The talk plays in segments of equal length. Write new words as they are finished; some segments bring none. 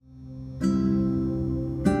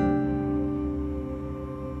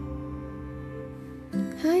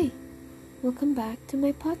Welcome back to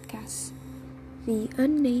my podcast, the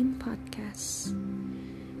Unnamed Podcast.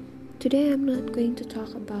 Today I'm not going to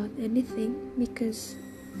talk about anything because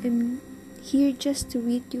I'm here just to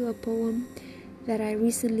read you a poem that I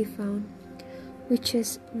recently found, which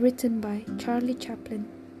is written by Charlie Chaplin.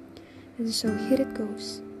 And so here it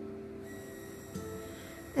goes.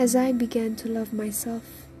 As I began to love myself,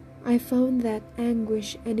 I found that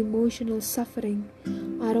anguish and emotional suffering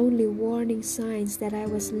are only warning signs that I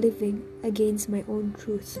was living against my own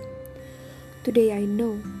truth. Today I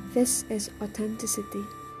know this is authenticity.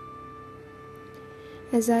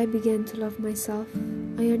 As I began to love myself,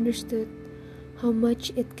 I understood how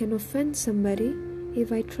much it can offend somebody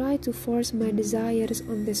if I try to force my desires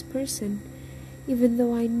on this person, even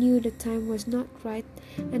though I knew the time was not right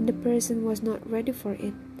and the person was not ready for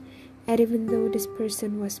it, and even though this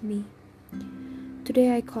person was me.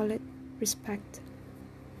 Today I call it respect.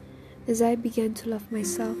 As I began to love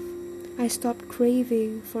myself, I stopped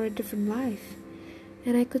craving for a different life,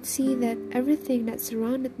 and I could see that everything that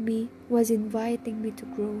surrounded me was inviting me to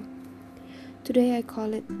grow. Today I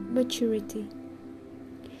call it maturity.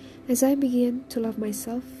 As I began to love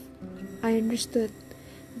myself, I understood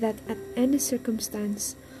that at any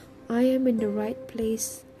circumstance, I am in the right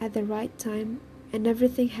place at the right time, and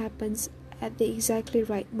everything happens at the exactly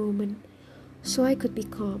right moment, so I could be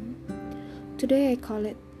calm. Today I call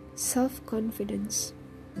it self-confidence.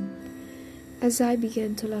 As I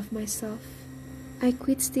began to love myself, I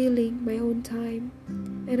quit stealing my own time,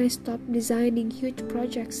 and I stopped designing huge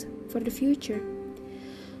projects for the future.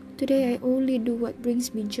 Today I only do what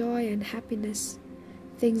brings me joy and happiness,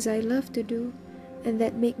 things I love to do and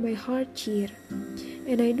that make my heart cheer,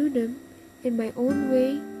 and I do them in my own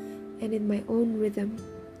way and in my own rhythm.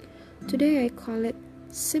 Today I call it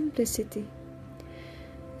simplicity.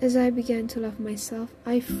 As I began to love myself,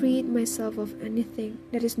 I freed myself of anything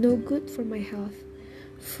that is no good for my health.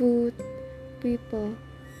 Food, people,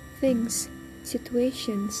 things,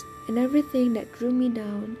 situations, and everything that drew me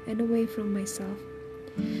down and away from myself.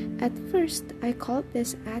 At first, I called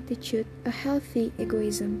this attitude a healthy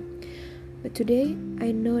egoism, but today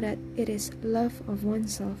I know that it is love of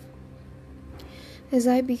oneself. As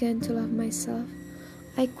I began to love myself,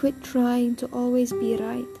 I quit trying to always be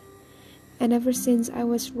right, and ever since I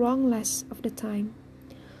was wrong less of the time.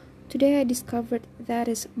 Today I discovered that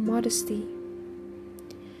is modesty.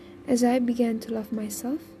 As I began to love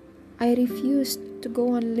myself, I refused to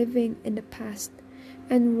go on living in the past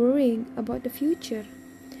and worrying about the future.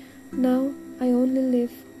 Now I only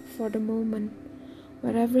live for the moment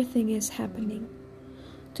where everything is happening.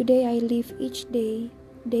 Today I live each day,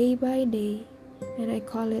 day by day, and I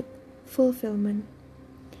call it fulfillment.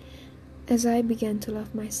 As I began to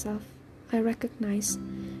love myself, I recognize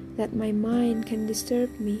that my mind can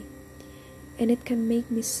disturb me and it can make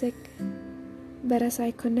me sick. But as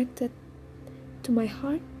I connected to my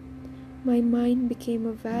heart, my mind became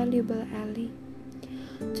a valuable ally.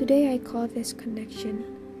 Today I call this connection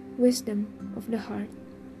wisdom of the heart.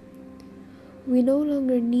 We no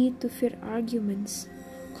longer need to fear arguments,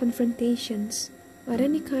 confrontations, or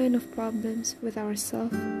any kind of problems with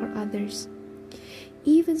ourselves or others.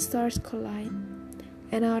 Even stars collide,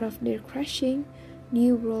 and out of their crashing,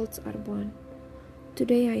 new worlds are born.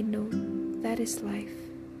 Today I know that is life.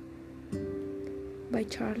 By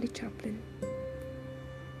Charlie Chaplin.